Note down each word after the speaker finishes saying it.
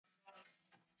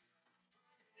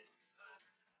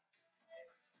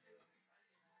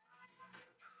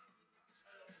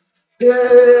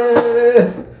Yeah,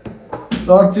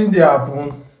 nothing they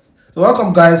happen. So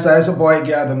welcome guys, I your boy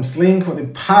Adam Slink. For the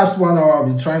past 1 hour, I've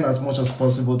been trying as much as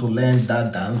possible to learn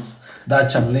that dance,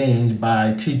 that challenge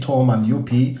by Tom and UP,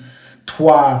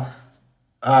 Tshwala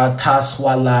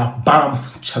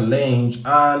Bam challenge,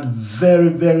 and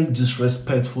very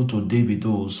disrespectful to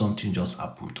Davido. Something just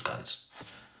happened, guys.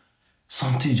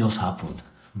 Something just happened.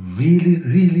 Really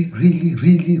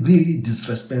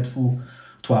disrespectful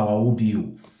to our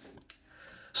OBO.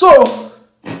 So,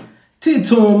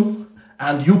 Tom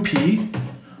and UP,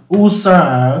 who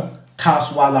sang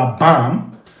Tshwala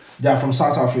Bam, they are from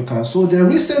South Africa. So they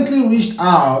recently reached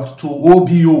out to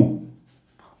OBO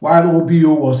while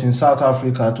OBO was in South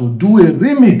Africa to do a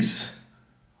remix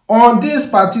on this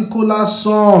particular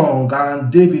song,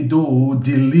 and Davido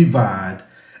delivered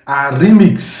a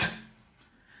remix.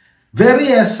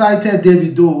 Very excited,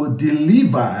 Davido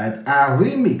delivered a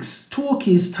remix, took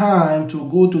his time to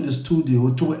go to the studio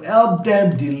to help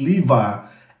them deliver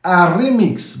a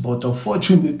remix. But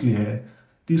unfortunately,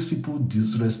 these people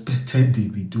disrespected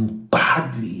Davido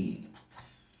badly.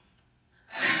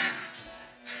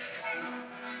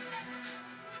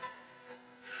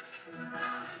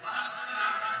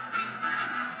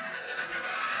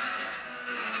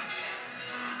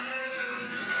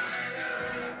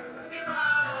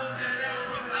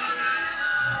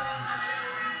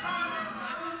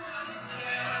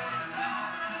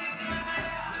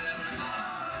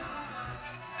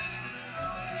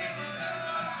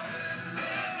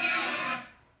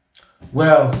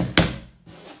 Well,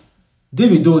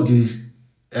 Davido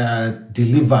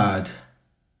delivered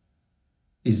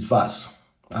his verse,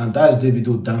 and that's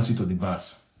Davido dancing to the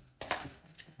verse.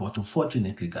 But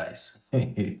unfortunately, guys,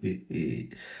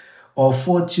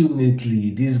 unfortunately,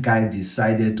 this guy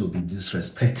decided to be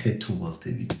disrespected towards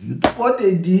Davido. You know what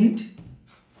they did?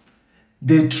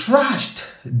 They trashed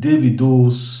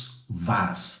Davido's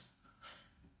verse.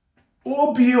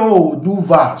 OBO do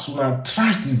verse, una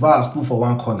trash the verse, put for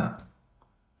one corner.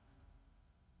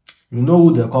 You know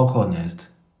who they call next?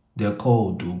 They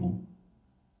call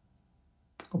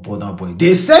Burna Boy.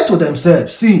 They said to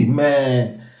themselves, see,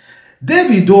 man,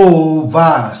 Davido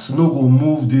verse no go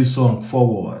move this song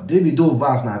forward. Davido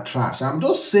verse not trash. I'm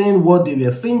just saying what they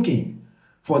were thinking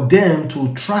for them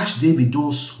to trash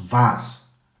Davido's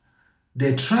verse.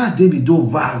 They trash Davido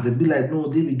verse. They be like, no,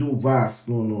 Davido verse.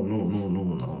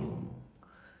 No.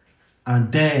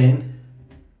 And then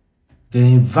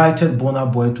they invited Burna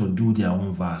Boy to do their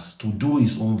own verse, to do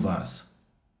his own verse.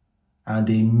 And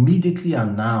they immediately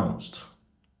announced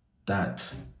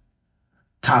that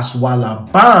Tshwala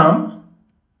Bam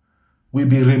will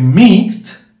be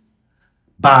remixed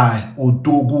by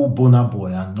Burna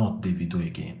Boy and not Davido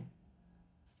again.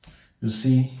 You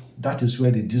see, that is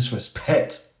where the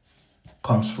disrespect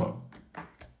comes from.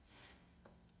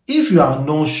 If you are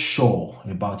not sure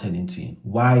about anything,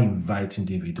 why inviting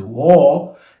Davido?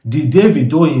 Or did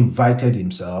Davido invited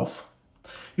himself?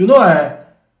 You know,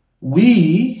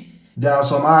 there are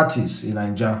some artists in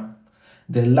Nigeria,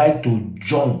 they like to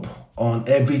jump on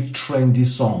every trendy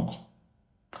song.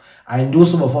 I know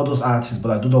some of all those artists,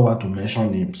 but I do not want to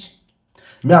mention names.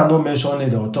 Me, I don't mention it,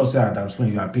 they will talk say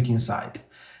adamslinkmedia, you are picking side.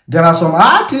 There are some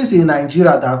artists in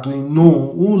Nigeria that we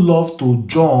know who love to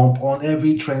jump on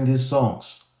every trendy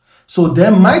songs. So they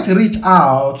might reach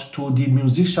out to the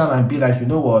musician and be like, you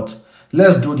know what,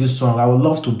 let's do this song. I would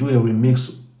love to do a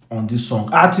remix on this song.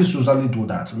 Artists usually do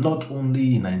that, not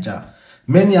only in Nigeria.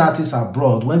 Many artists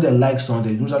abroad, when they like song,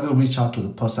 they usually reach out to the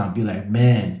person and be like,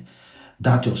 man,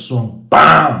 that's your song.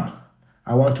 Bam!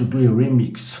 I want to do a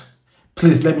remix.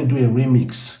 Please let me do a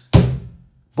remix.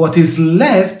 But it's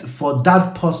left for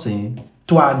that person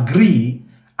to agree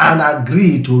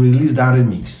to release that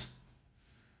remix.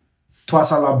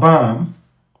 Tshwala Bam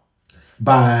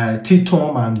by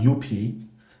Tom and UP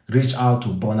reached out to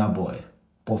Burna Boy,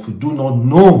 but we do not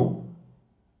know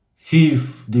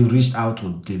if they reached out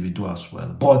to Davido as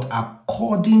well. But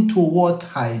according to what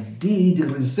I did, the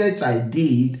research I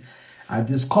did, I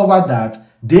discovered that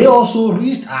they also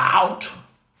reached out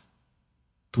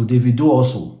to Davido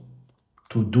also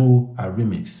to do a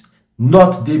remix,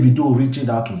 not Davido reaching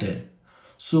out to them.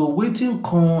 So waiting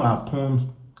come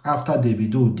happen after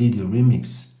Davido did the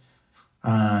remix,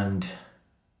 and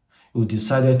we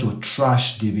decided to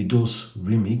trash Davido's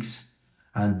remix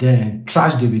and then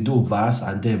trash Davido verse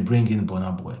and then bring in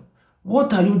Burna Boy.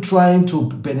 What are you trying to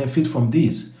benefit from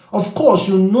this? Of course,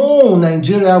 you know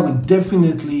Nigeria will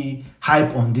definitely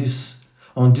hype on this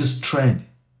trend.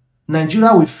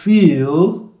 Nigeria will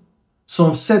feel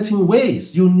some certain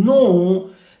ways. You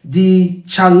know the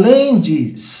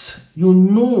challenges, you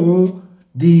know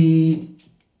the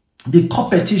the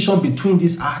competition between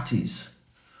these artists.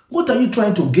 What are you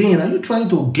trying to gain? Are you trying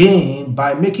to gain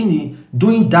by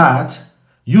doing that,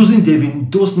 using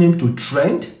Davido's name to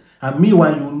trend? And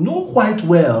meanwhile, you know quite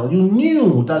well, you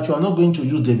knew that you are not going to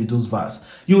use Davido's verse.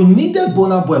 You needed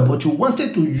Burna Boy, but you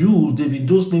wanted to use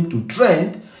Davido's name to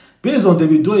trend. Based on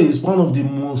Davido is one of the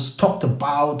most talked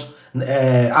about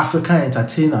African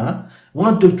entertainer.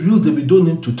 Wanted to use Davido's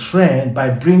name to trend by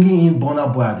bringing in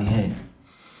Burna Boy at the end,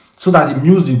 so that the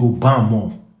music will bam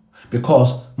more.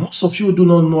 Because most of you do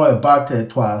not know about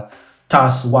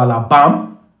Tshwala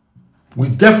Bam. We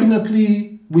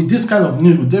definitely, with this kind of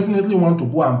news, we definitely want to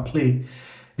go and play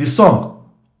the song.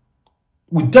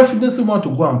 We definitely want to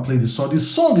go and play the song. The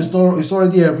song is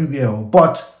already everywhere.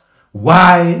 But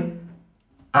why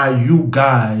are you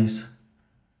guys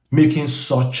making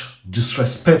such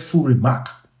disrespectful remark?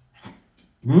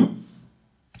 You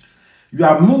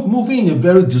are moving in a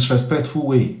very disrespectful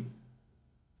way.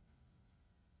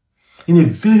 In a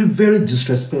very, very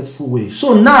disrespectful way.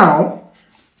 So now,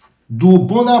 do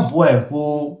Burna Boy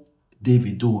hold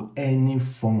Davido any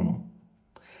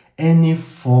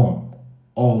form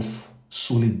of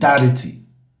solidarity?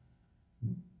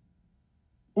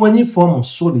 Any form of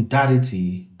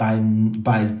solidarity by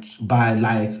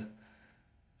like,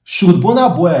 should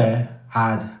Burna Boy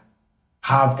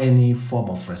have any form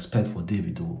of respect for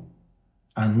Davido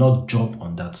and not jump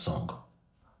on that song,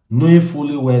 knowing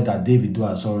fully well that Davido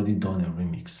has already done a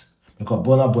remix? Because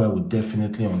Burna Boy would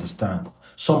definitely understand.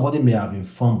 Somebody may have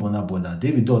informed Burna Boy that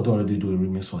Davido had already do a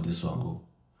remix for this song.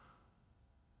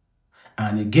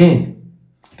 And again,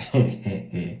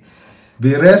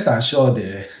 be rest assured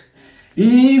there,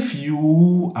 if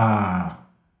you are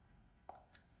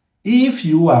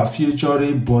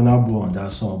featuring Burna Boy on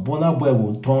that song, Burna Boy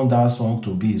will turn that song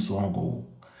to be a song.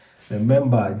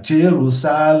 Remember,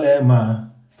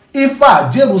 Jerusalem. In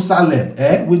fact,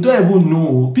 Jerusalem, we don't even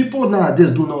know. People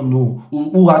nowadays do not know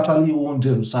who actually owns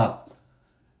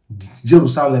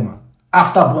Jerusalem.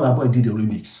 After Burna Boy did the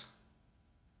remix.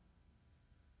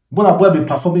 Burna Boy be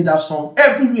performing that song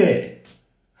everywhere.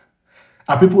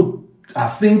 And people are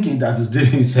thinking that it's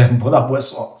Burna Boy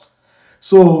songs.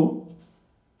 So,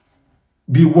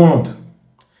 be warned.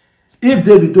 If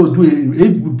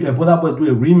Burna Boy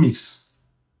do a remix,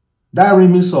 that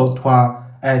remix of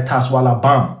Tshwala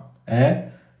Bam,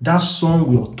 that song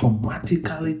will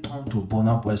automatically turn to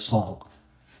Burna Boy song.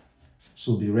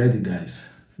 So be ready, guys.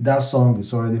 That song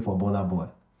is already for Burna Boy.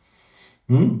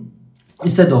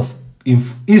 Instead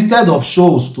of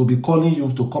shows to be calling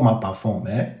you to come and perform,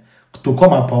 to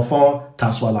come and perform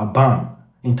Tshwala Bam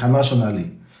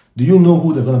internationally, do you know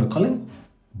who they're gonna be calling?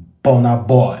 Burna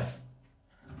Boy.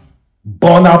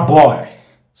 Burna Boy.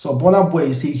 So Burna Boy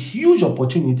is a huge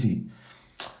opportunity.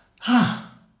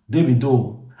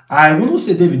 Davido. I wouldn't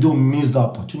say Davido missed the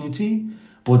opportunity,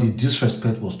 but the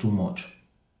disrespect was too much.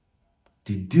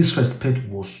 The disrespect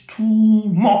was too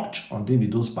much on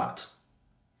Davido's part.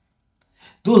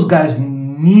 Those guys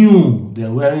knew they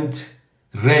weren't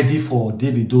ready for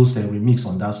Davido's remix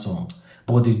on that song,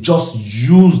 but they just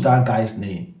used that guy's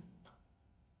name.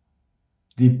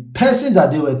 The person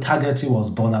that they were targeting was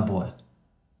Burna Boy.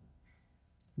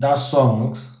 That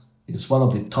song is one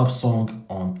of the top songs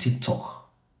on TikTok.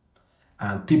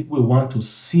 And people will want to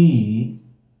see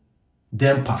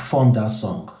them perform that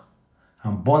song.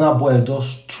 And Burna Boy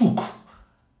just took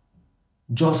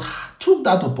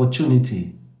that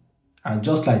opportunity. And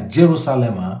just like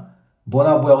Jerusalem,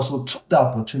 Burna Boy also took that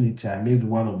opportunity and made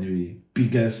one of the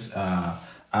biggest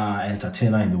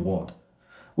entertainer in the world.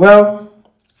 Well,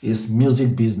 it's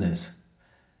music business.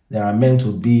 There are meant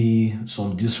to be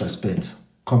some disrespect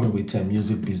coming with a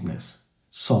music business,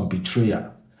 some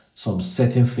betrayal, some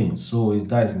certain things. So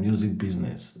that is music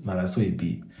business. Now that's how it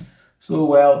be. So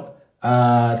well,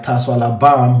 Tshwala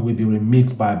Bam will be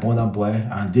remixed by Burna Boy,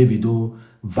 and Davido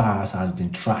verse has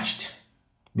been trashed.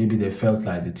 Maybe they felt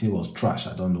like the thing was trash,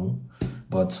 I don't know.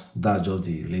 But that's just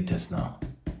the latest now.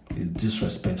 It's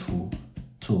disrespectful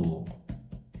to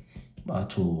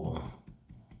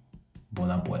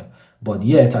Burna Boy. But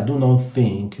yet, I do not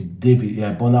think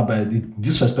Burna Boy is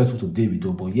disrespectful to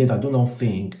Davido, but yet I do not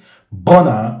think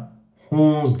Burna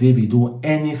owns Davido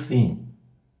anything.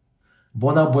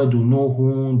 Burna Boy do not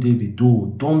own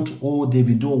Davido. Don't owe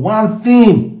Davido one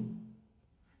thing.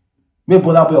 Maybe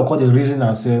Burna Boy call the reason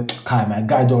and say, Kai, my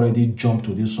guy already jumped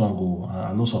to this song. Oh,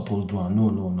 I'm not supposed to.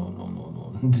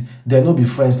 No. They no be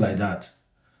friends like that.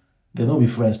 They no be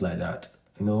friends like that.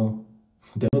 You know,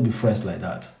 they no be friends like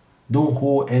that. Don't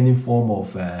hold any form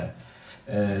of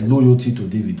loyalty to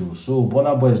Davido. So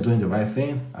Burna Boy is doing the right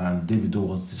thing, and Davido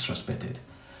was disrespected.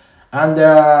 And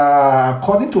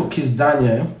according to Kizz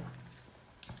Daniel,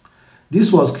 This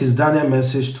was Kizz Daniel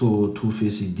message to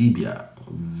Two-Face Idibia.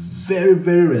 Very,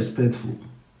 very respectful.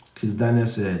 Kizz Daniel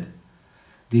said,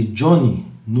 the journey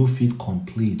no fit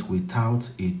complete without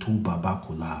a two Baba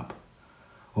collab.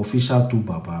 Official two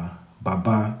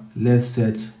Baba, let's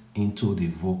set into the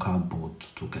vocal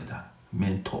booth together.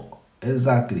 Mentor.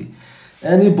 Exactly.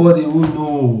 Anybody who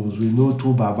knows, we know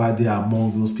two Baba, they are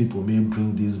among those people may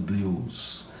bring these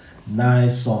blues.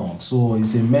 Nice song. So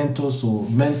it's a mentor,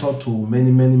 mentor to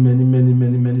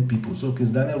many people. So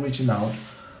Kizz Daniel reaching out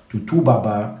to two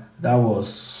Baba, that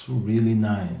was really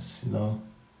nice, you know.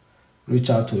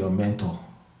 Reach out to your mentor.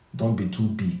 Don't be too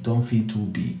big. Don't feel too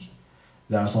big.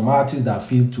 There are some artists that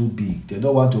feel too big. They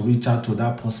don't want to reach out to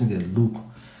that person they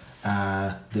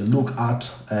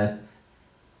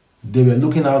were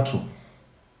looking out to.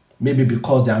 Maybe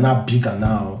because they are not bigger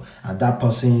now, and that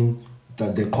person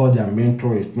that they call their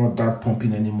mentor is not that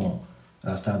pumping anymore.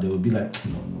 That's time they will be like,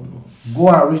 no. Go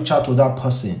and reach out to that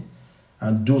person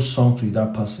and do songs with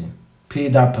that person. Pay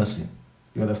that person.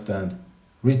 You understand?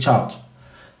 Reach out.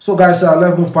 So guys,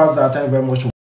 let's move past that. Thank you very much.